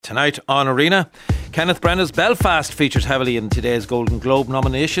Tonight on Arena, Kenneth Branagh's Belfast features heavily in today's Golden Globe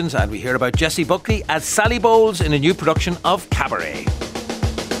nominations, and we hear about Jessie Buckley as Sally Bowles in a new production of Cabaret.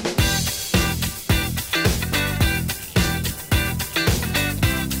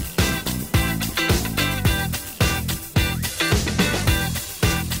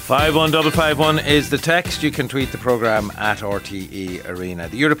 Five one double 51 is the text. You can tweet the programme at RTE Arena.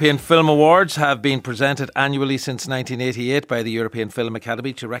 The European Film Awards have been presented annually since 1988 by the European Film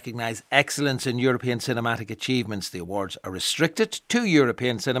Academy to recognise excellence in European cinematic achievements. The awards are restricted to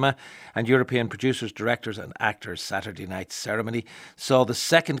European cinema, and European producers, directors and actors. Saturday night's ceremony saw the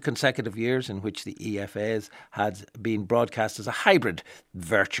second consecutive years in which the EFAs had been broadcast as a hybrid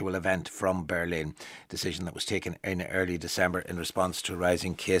virtual event from Berlin. Decision that was taken in early December in response to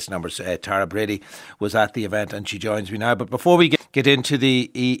rising case numbers. Tara Brady was at the event and she joins me now. But before we get into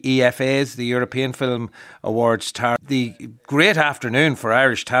the EFAs, the European Film Awards, Tara, the great afternoon for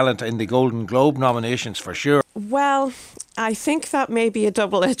Irish talent in the Golden Globe nominations for sure. Well, I think that may be a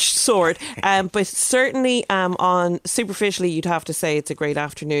double-edged sword, but certainly on superficially you'd have to say it's a great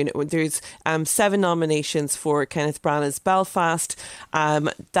afternoon. There's 7 nominations for Kenneth Branagh's Belfast.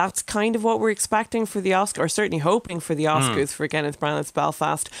 That's kind of what we're expecting for the Oscar, or certainly hoping for the Oscars for Kenneth Branagh's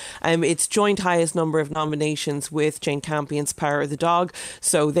Belfast. It's joint highest number of nominations with Jane Campion's Power of the Dog,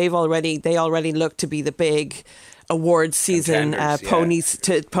 so they already look to be the big award season ponies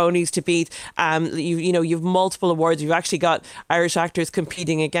to beat. You've multiple awards. You've actually got Irish actors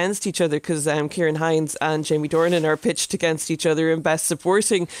competing against each other because Ciarán Hinds and Jamie Dornan are pitched against each other in Best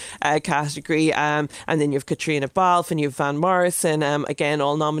Supporting category. And then you've Katrina Balfe and you've Van Morrison, again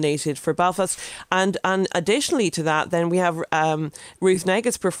all nominated for Belfast. And additionally to that, then we have Ruth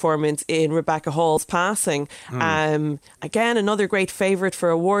Negga's performance in Rebecca Hall's Passing. Again, another great favourite for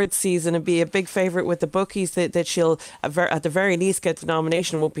awards season, and be a big favourite with the bookies that she'll at the very least get the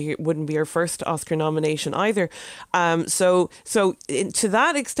nomination. Wouldn't be her first Oscar nomination either. So to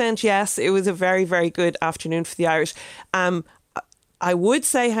that extent, yes, it was a very, very good afternoon for the Irish. I would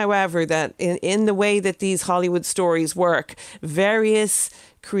say, however, that in the way that these Hollywood stories work, various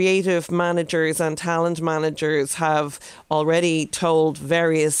creative managers and talent managers have already told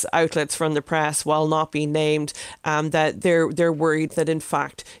various outlets from the press, while not being named, that they're worried that in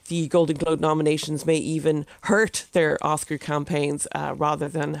fact the Golden Globe nominations may even hurt their Oscar campaigns rather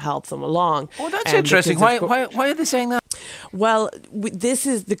than help them along. Oh, that's interesting. Why are they saying that? Well,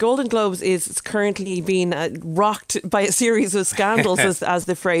 the Golden Globes is currently being rocked by a series of scandals, as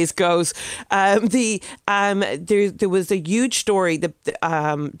the phrase goes. There was a huge story that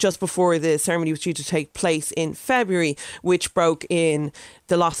just before the ceremony was due to take place in February, which broke in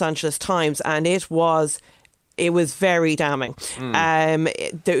the Los Angeles Times, and it was very damning.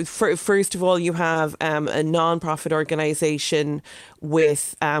 First of all, you have a non-profit organisation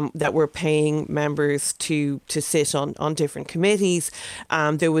with that were paying members to sit on different committees.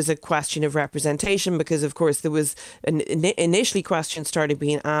 There was a question of representation because, of course, there was initially questions started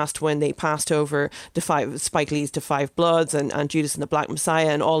being asked when they passed over Spike Lee's The Five Bloods and Judas and the Black Messiah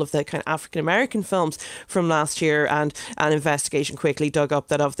and all of the kind of African American films from last year, and an investigation quickly dug up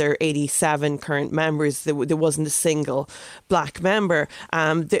that of their 87 current members, there wasn't a single black member.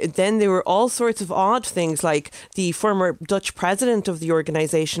 Then there were all sorts of odd things, like the former Dutch president of the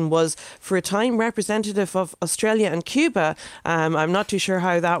organisation was for a time representative of Australia and Cuba. I'm not too sure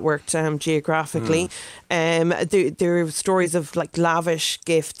how that worked geographically. There are stories of like lavish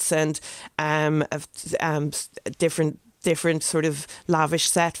gifts and different sort of lavish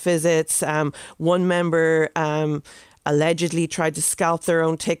set visits. One member allegedly tried to scalp their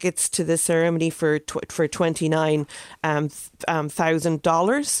own tickets to the ceremony for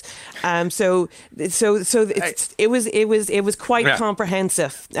 $29,000. It was quite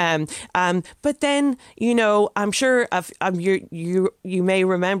comprehensive. But then, I'm sure you may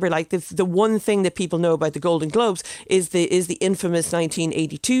remember, like the one thing that people know about the Golden Globes is the infamous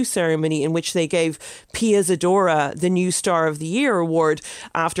 1982 ceremony in which they gave Pia Zadora the New Star of the Year award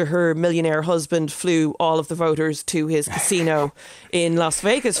after her millionaire husband flew all of the voters to his casino in Las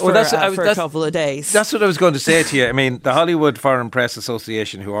Vegas for a couple of days. That's what I was going to say to you. I mean, the Hollywood Foreign Press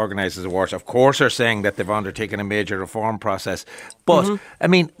Association, who organises awards, of course, are saying that they've undertaken a major reform process. But, I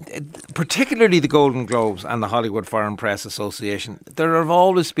mean, particularly the Golden Globes and the Hollywood Foreign Press Association, there have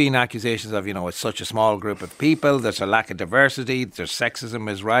always been accusations of, it's such a small group of people, there's a lack of diversity, there's sexism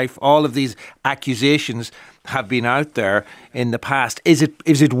is rife. All of these accusations have been out there in the past. Is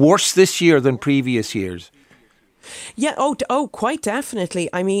it worse this year than previous years? Yeah, quite definitely.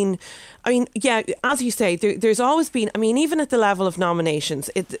 I mean, I mean, yeah, as you say, there's always been, I mean, even at the level of nominations,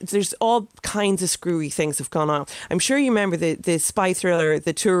 there's all kinds of screwy things have gone on. I'm sure you remember the spy thriller,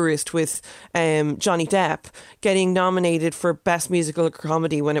 The Tourist, with Johnny Depp getting nominated for Best Musical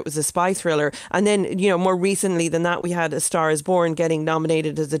Comedy when it was a spy thriller. And then, more recently than that, we had A Star is Born getting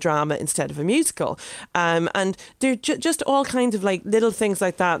nominated as a drama instead of a musical. And there just all kinds of like little things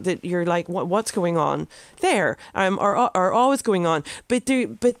like that you're like, what's going on there? Are always going on. But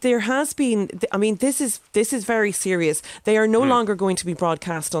there has been, I mean, this is very serious. They are no longer going to be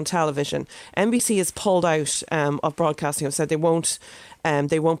broadcast on television. NBC has pulled out of broadcasting. Have said they won't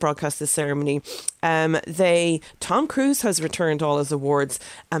broadcast the ceremony. Tom Cruise has returned all his awards,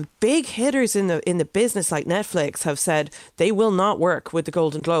 and big hitters in the business like Netflix have said they will not work with the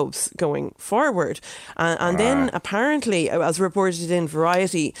Golden Globes going forward. And then apparently, as reported in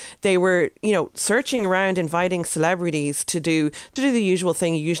Variety, they were searching around, inviting celebrities to do the usual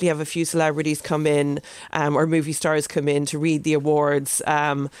thing. You usually have a few celebrities come in, or movie stars come in to read the awards.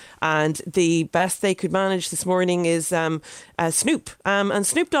 And the best they could manage this morning is Snoop. And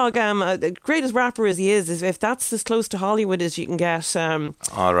Snoop Dogg, great rapper as he is if that's as close to Hollywood as you can get.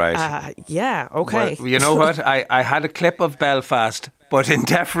 All right. Yeah, okay. Well, you know what? I had a clip of Belfast, but in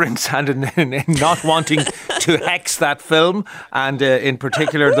deference and in not wanting to hex that film, and in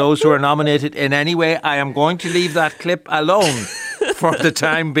particular those who are nominated in any way, I am going to leave that clip alone for the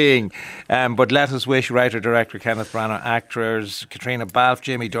time being. But let us wish writer-director Kenneth Branagh, actors Katrina Balfe,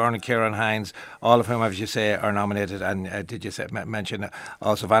 Jamie Dornan, Ciarán Hinds, all of whom, as you say, are nominated. And did you mention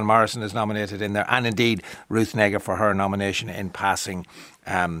also Van Morrison is nominated in there, and indeed Ruth Negga for her nomination in passing.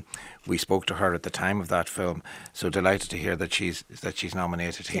 We spoke to her at the time of that film, so delighted to hear that she's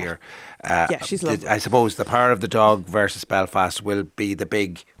nominated here. Yeah, she's lovely. I suppose The Power of the Dog versus Belfast will be the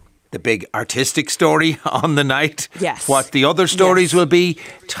big artistic story on the night. Yes. What the other stories will be,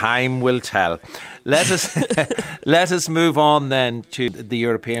 time will tell. Let us move on then to the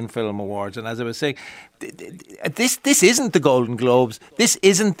European Film Awards. And as I was saying, this isn't the Golden Globes. This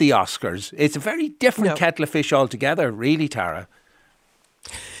isn't the Oscars. It's a very different kettle of fish altogether, really, Tara.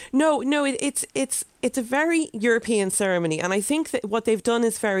 No, it's a very European ceremony, and I think that what they've done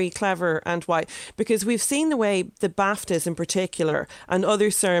is very clever. And why? Because we've seen the way the BAFTAs in particular and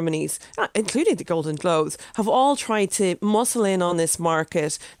other ceremonies, including the Golden Globes, have all tried to muscle in on this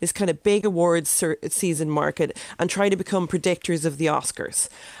market, this kind of big awards season market, and try to become predictors of the Oscars.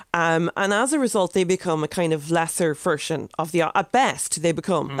 And as a result, they become a kind of lesser version of at best, they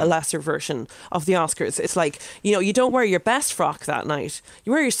become a lesser version of the Oscars. It's like, you don't wear your best frock that night.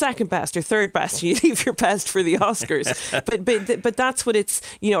 You wear your second best or third best. You leave your best for the Oscars. but that's what it's,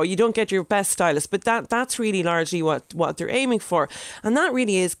 you don't get your best stylist. But that's really largely what they're aiming for. And that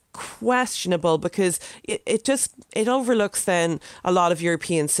really is questionable, because it overlooks then a lot of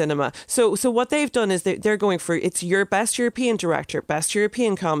European cinema. So what they've done is they're going for, it's your best European director, best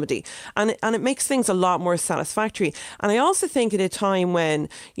European comedy, and it makes things a lot more satisfactory. And I also think at a time when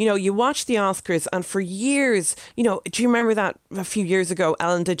you watch the Oscars, and for years, do you remember that a few years ago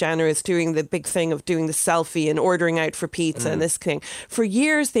Ellen DeGeneres doing the big thing of doing the selfie and ordering out for pizza and this thing? For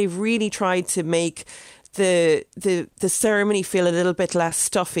years they've really tried to make the ceremony feel a little bit less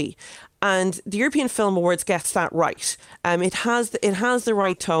stuffy. And the European Film Awards gets that right. It has the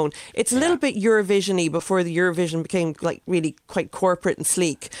right tone. It's a little bit Eurovision-y before the Eurovision became like really quite corporate and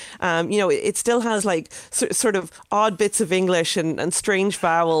sleek. It still has like sort of odd bits of English and strange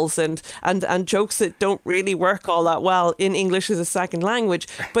vowels and jokes that don't really work all that well in English as a second language.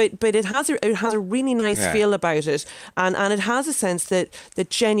 But it has a really nice feel about it, and it has a sense that the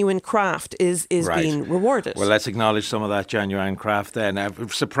genuine craft is right, being rewarded. Well, let's acknowledge some of that genuine craft then. A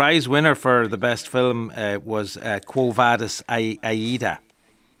surprise winner for the best film was Quo Vadis Aida.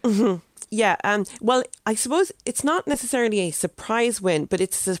 Mm-hmm. Yeah, well, I suppose it's not necessarily a surprise win, but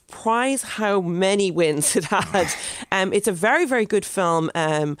it's a surprise how many wins it had. It's a very, very good film.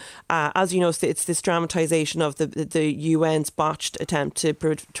 As you know, it's this dramatisation of the UN's botched attempt to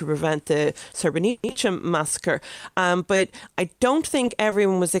prevent the Srebrenica massacre. But I don't think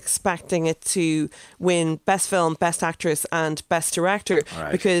everyone was expecting it to win Best Film, Best Actress and Best Director,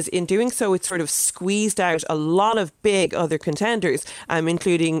 because in doing so, it sort of squeezed out a lot of big other contenders,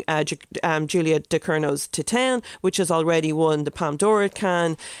 including Julia Ducournau's Titane, which has already won the Palme d'Or at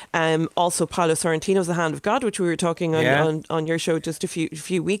Cannes. Also, Paolo Sorrentino's The Hand of God, which we were talking on your show just a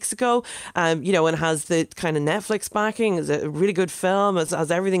few weeks ago. And has the kind of Netflix backing. It's a really good film. Has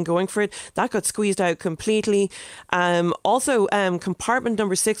everything going for it. That got squeezed out completely. Also, Compartment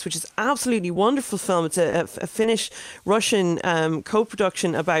Number 6, which is absolutely wonderful film. It's a Finnish-Russian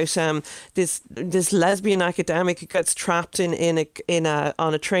co-production about this lesbian academic who gets trapped on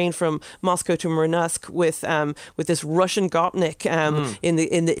a train from Moscow to Murmansk with this Russian Gopnik in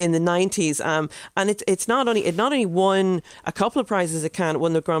the 90s, and it's not only won a couple of prizes at Cannes, it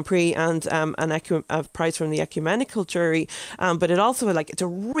won the Grand Prix and a prize from the ecumenical jury, but it also it's a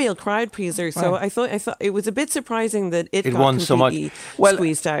real crowd pleaser. So I thought it was a bit surprising that it got won so much. Well,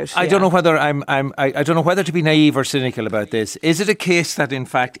 squeezed out. I don't know whether I don't know whether to be naive or cynical about this. Is it a case that in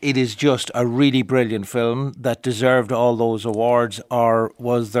fact it is just a really brilliant film that deserved all those awards, or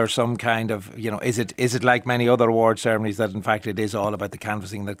was there some kind of, is it like many other award ceremonies that in fact it is all about the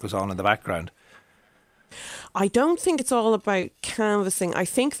canvassing that goes on in the background? I don't think it's all about canvassing. I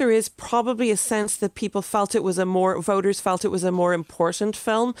think there is probably a sense that voters felt it was a more important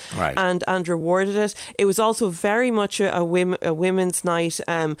film, right, and rewarded it. It was also very much a women's night.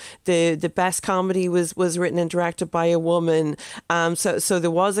 The best comedy was written and directed by a woman. So there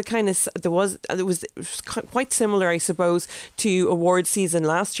was it was quite similar, I suppose, to award season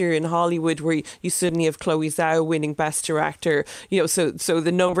last year in Hollywood, where you suddenly have Chloe Zhao winning Best Director. So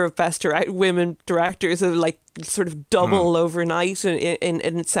the number of women directors have sort of double overnight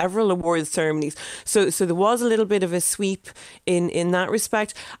in several awards ceremonies. So there was a little bit of a sweep in that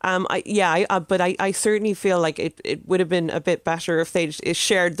respect. But I certainly feel like it would have been a bit better if they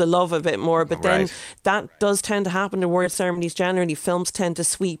shared the love a bit more. But then that does tend to happen in award ceremonies generally. Films tend to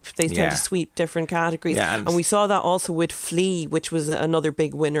sweep. They tend to sweep different categories. Yeah, and we saw that also with Flea, which was another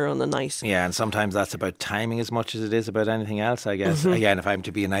big winner on the night. Yeah, and sometimes that's about timing as much as it is about anything else, I guess. Again, if I'm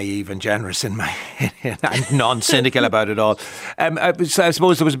to be naive and generous in my non-cynical about it all. I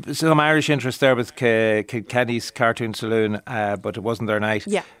suppose there was some Irish interest there with Kenny's Cartoon Saloon, but it wasn't their night.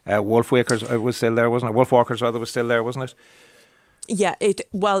 Yeah. Wolfwalkers was still there, wasn't it? Wolfwalkers rather was still there, wasn't it? Yeah,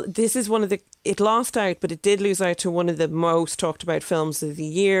 this is one of it lost out, but it did lose out to one of the most talked about films of the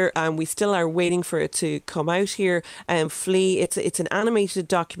year, and we still are waiting for it to come out here. Flea, it's an animated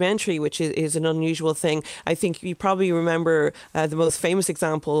documentary, which is an unusual thing. I think you probably remember the most famous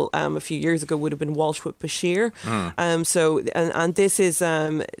example a few years ago would have been Walsh with Bashir.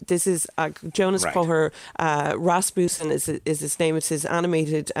 This is Jonas Poher Rasmussen is his name. It's his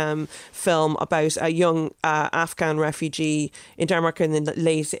animated film about a young Afghan refugee in Denmark in the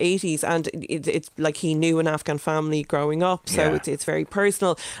late 80s, and it's like he knew an Afghan family growing up, so it's very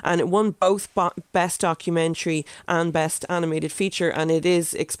personal, and it won both Best Documentary and Best Animated Feature, and it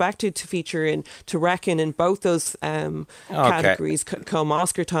is expected to feature to reckon in both those categories come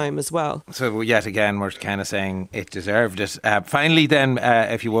Oscar time as well. So yet again we're kind of saying it deserved it. Finally then,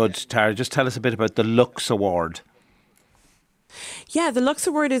 if you would, Tara, just tell us a bit about the Lux Award. Yeah, the Lux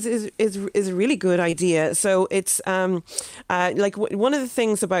Award is a really good idea. So it's one of the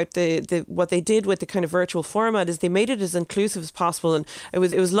things about the what they did with the kind of virtual format is they made it as inclusive as possible, and it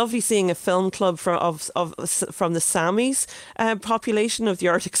was lovely seeing a film club from the Samis population of the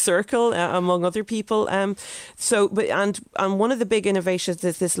Arctic Circle, among other people. And one of the big innovations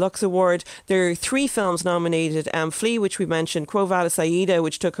is this Lux Award. There are 3 films nominated: Flea, which we mentioned, Quo Vadis Aida,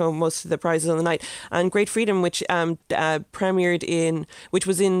 which took home most of the prizes on the night, and Great Freedom, which premiered which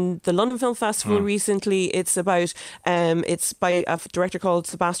was in the London Film Festival recently. It's about it's by a director called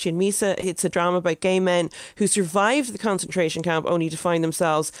Sebastian Misa. It's a drama about gay men who survived the concentration camp only to find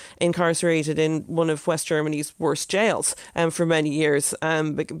themselves incarcerated in one of West Germany's worst jails for many years,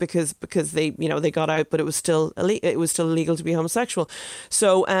 because they got out, but it was still illegal to be homosexual.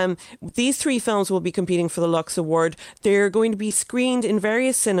 So these 3 films will be competing for the Lux Award. They're going to be screened in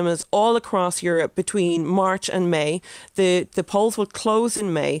various cinemas all across Europe between March and May. The polls will close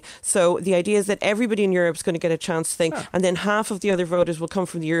in May. So the idea is that everybody in Europe is going to get a chance to think, and then half of the other voters will come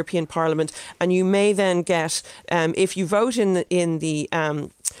from the European Parliament. And you may then get, if you vote in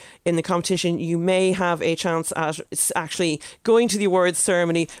the competition, you may have a chance at actually going to the awards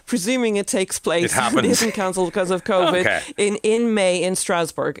ceremony, presuming it takes place. It isn't cancelled because of COVID, in May in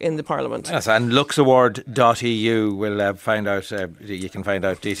Strasbourg in the Parliament. Yes, and luxaward.eu will find out, you can find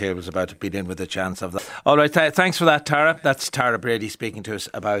out details about being in with a chance of that. All right, thanks for that, Tara. That's Tara Brady speaking to us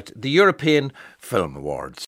about the European Film Awards.